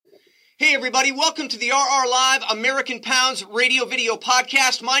Hey everybody, welcome to the RR Live American Pounds radio video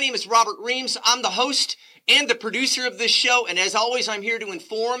podcast. My name is Robert Reams. I'm the host and the producer of this show, and as always, I'm here to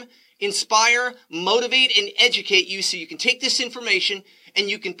inform, inspire, motivate, and educate you so you can take this information and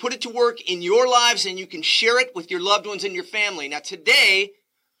you can put it to work in your lives and you can share it with your loved ones and your family. Now today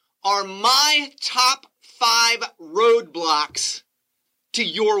are my top 5 roadblocks to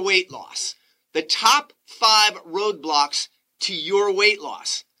your weight loss. The top 5 roadblocks to your weight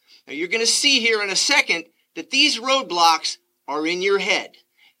loss. Now you're going to see here in a second that these roadblocks are in your head.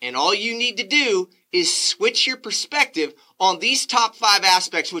 And all you need to do is switch your perspective on these top 5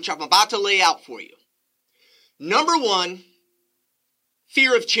 aspects, which I'm about to lay out for you. Number 1,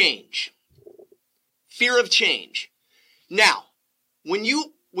 fear of change. Fear of change. Now, when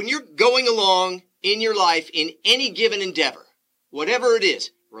you're going along in your life in any given endeavor, whatever it is,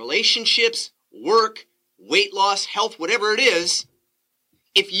 relationships, work, weight loss, health, whatever it is,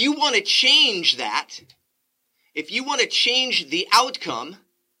 if you want to change that, if you want to change the outcome,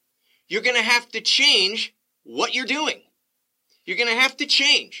 you're going to have to change what you're doing. You're going to have to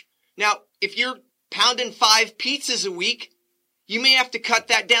change. Now, if you're pounding 5 pizzas a week, you may have to cut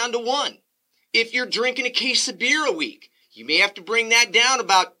that down to 1. If you're drinking a case of beer a week, you may have to bring that down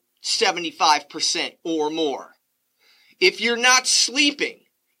about 75% or more. If you're not sleeping,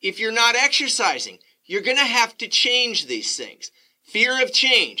 if you're not exercising, you're going to have to change these things. Fear of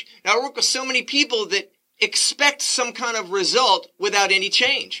change. Now, I work with so many people that expect some kind of result without any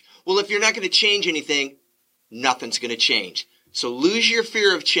change. Well, if you're not going to change anything, nothing's going to change. So lose your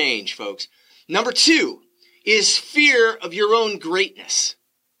fear of change, folks. Number 2 is fear of your own greatness.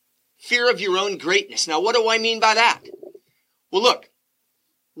 Fear of your own greatness. Now, what do I mean by that? Well, look,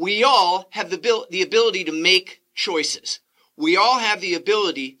 we all have the ability to make choices. We all have the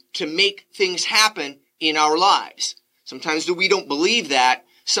ability to make things happen in our lives. Sometimes we don't believe that.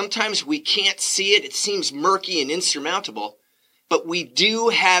 Sometimes we can't see it. It seems murky and insurmountable. But we do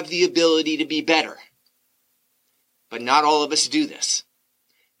have the ability to be better. But not all of us do this.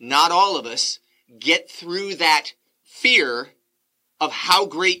 Not all of us get through that fear of how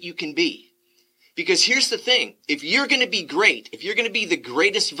great you can be. Because here's the thing. If you're going to be great, if you're going to be the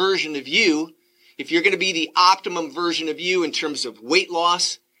greatest version of you, if you're going to be the optimum version of you in terms of weight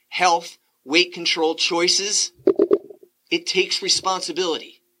loss, health, weight control choices, it takes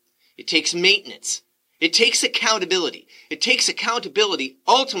responsibility. It takes maintenance. It takes accountability. It takes accountability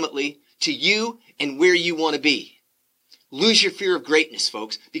ultimately to you and where you want to be. Lose your fear of greatness,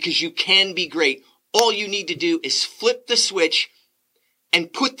 folks, because you can be great. All you need to do is flip the switch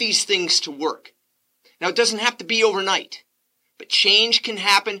and put these things to work. Now, it doesn't have to be overnight, but change can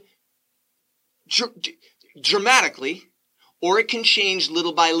happen dramatically, or it can change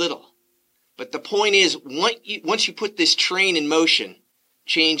little by little. But the point is, once you put this train in motion,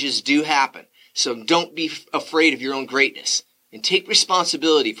 changes do happen. So don't be afraid of your own greatness and take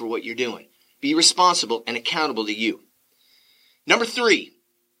responsibility for what you're doing. Be responsible and accountable to you. Number 3,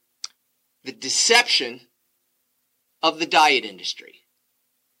 the deception of the diet industry.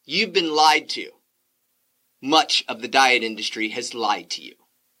 You've been lied to. Much of the diet industry has lied to you.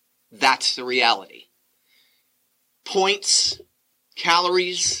 That's the reality. Points,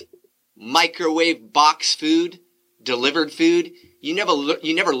 calories, microwave box food, delivered food, you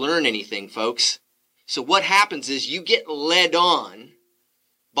never learn anything, folks. So what happens is you get led on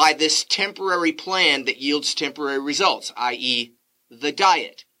by this temporary plan that yields temporary results, i.e. the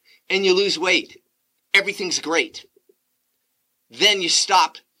diet. And you lose weight. Everything's great. Then you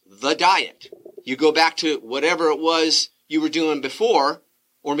stop the diet. You go back to whatever it was you were doing before,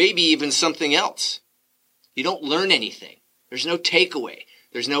 or maybe even something else. You don't learn anything. There's no takeaway.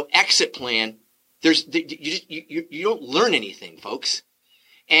 There's no exit plan. You don't learn anything, folks.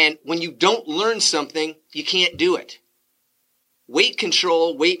 And when you don't learn something, you can't do it. Weight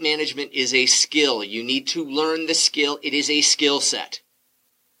control, weight management is a skill. You need to learn the skill. It is a skill set.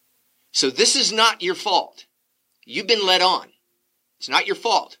 So this is not your fault. You've been led on. It's not your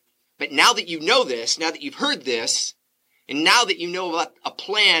fault. But now that you know this, now that you've heard this, and now that you know about a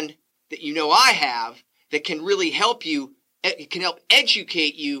plan that you know I have that can really help you, it can help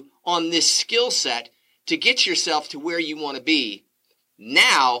educate you on this skill set to get yourself to where you want to be.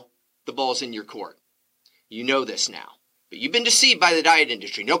 Now the ball's in your court. You know this now. But you've been deceived by the diet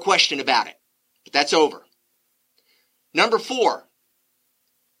industry. No question about it. But that's over. Number 4,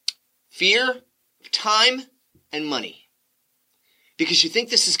 fear of time and money. Because you think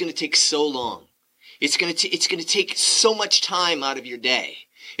this is going to take so long. It's going to take so much time out of your day.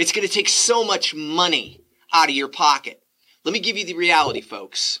 It's going to take so much money out of your pocket. Let me give you the reality,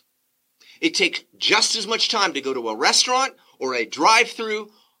 folks. It takes just as much time to go to a restaurant or a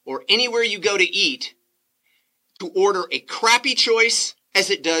drive-thru or anywhere you go to eat to order a crappy choice as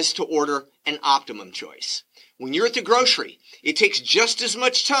it does to order an optimum choice. When you're at the grocery, it takes just as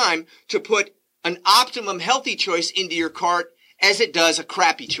much time to put an optimum healthy choice into your cart as it does a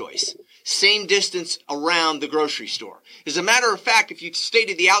crappy choice. Same distance around the grocery store. As a matter of fact, if you stay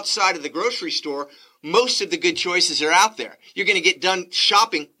to the outside of the grocery store, most of the good choices are out there. You're going to get done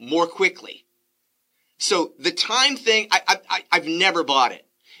shopping more quickly. So the time thing, I've never bought it.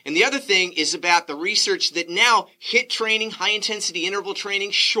 And the other thing is about the research that now HIIT training, high intensity interval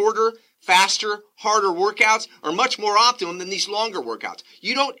training, shorter, faster, harder workouts are much more optimum than these longer workouts.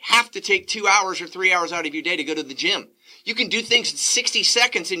 You don't have to take 2 hours or 3 hours out of your day to go to the gym. You can do things in 60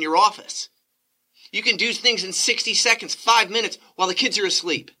 seconds in your office. You can do things in 60 seconds, 5 minutes while the kids are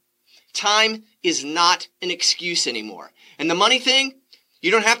asleep. Time is not an excuse anymore. And the money thing,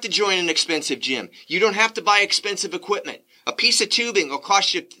 you don't have to join an expensive gym. You don't have to buy expensive equipment. A piece of tubing will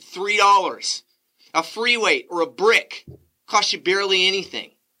cost you $3. A free weight or a brick costs you barely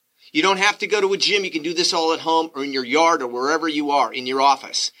anything. You don't have to go to a gym. You can do this all at home or in your yard or wherever you are in your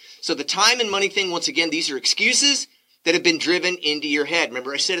office. So the time and money thing, once again, these are excuses that have been driven into your head.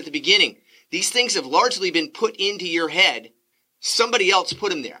 Remember I said at the beginning, these things have largely been put into your head. Somebody else put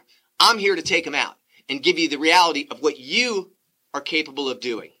them there. I'm here to take them out and give you the reality of what you are capable of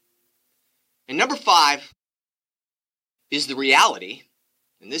doing. And number 5 is the reality,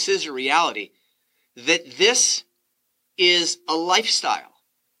 and this is a reality, that this is a lifestyle.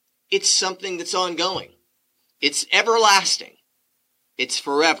 It's something that's ongoing. It's everlasting. It's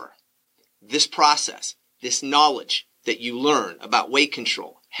forever. This process, this knowledge that you learn about weight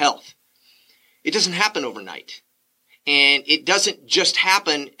control, health, it doesn't happen overnight. And it doesn't just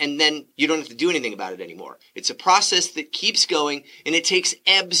happen and then you don't have to do anything about it anymore. It's a process that keeps going, and it takes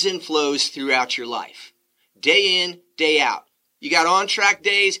ebbs and flows throughout your life. Day in, day out. You got on-track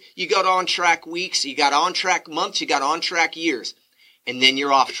days, you got on-track weeks, you got on-track months, you got on-track years, and then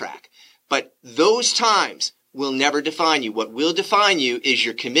you're off track. But those times will never define you. What will define you is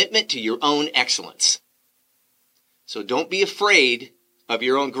your commitment to your own excellence. So don't be afraid of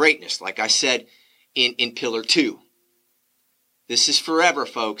your own greatness, like I said in Pillar 2. This is forever,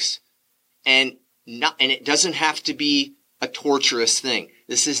 folks, and it doesn't have to be a torturous thing.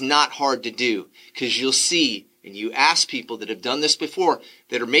 This is not hard to do, because you'll see, and you ask people that have done this before,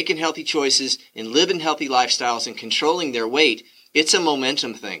 that are making healthy choices and living healthy lifestyles and controlling their weight. It's a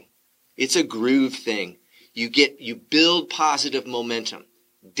momentum thing. It's a groove thing. You build positive momentum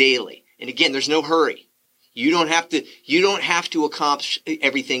daily. And again, there's no hurry. You don't have to accomplish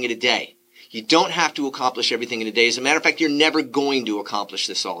everything in a day. You don't have to accomplish everything in a day. As a matter of fact, you're never going to accomplish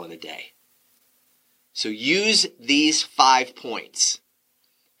this all in a day. So use these 5 points.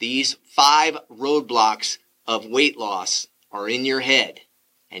 These 5 roadblocks of weight loss are in your head.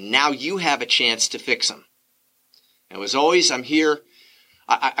 And now you have a chance to fix them. Now, as always, I'm here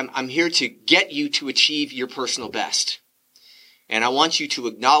to get you to achieve your personal best. And I want you to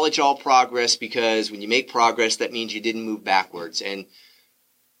acknowledge all progress, because when you make progress, that means you didn't move backwards. And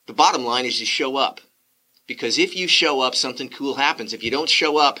the bottom line is you show up. Because if you show up, something cool happens. If you don't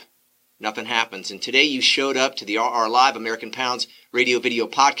show up, nothing happens. And today you showed up to the RR Live American Pounds radio video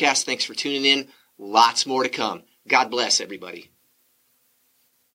podcast. Thanks for tuning in. Lots more to come. God bless everybody.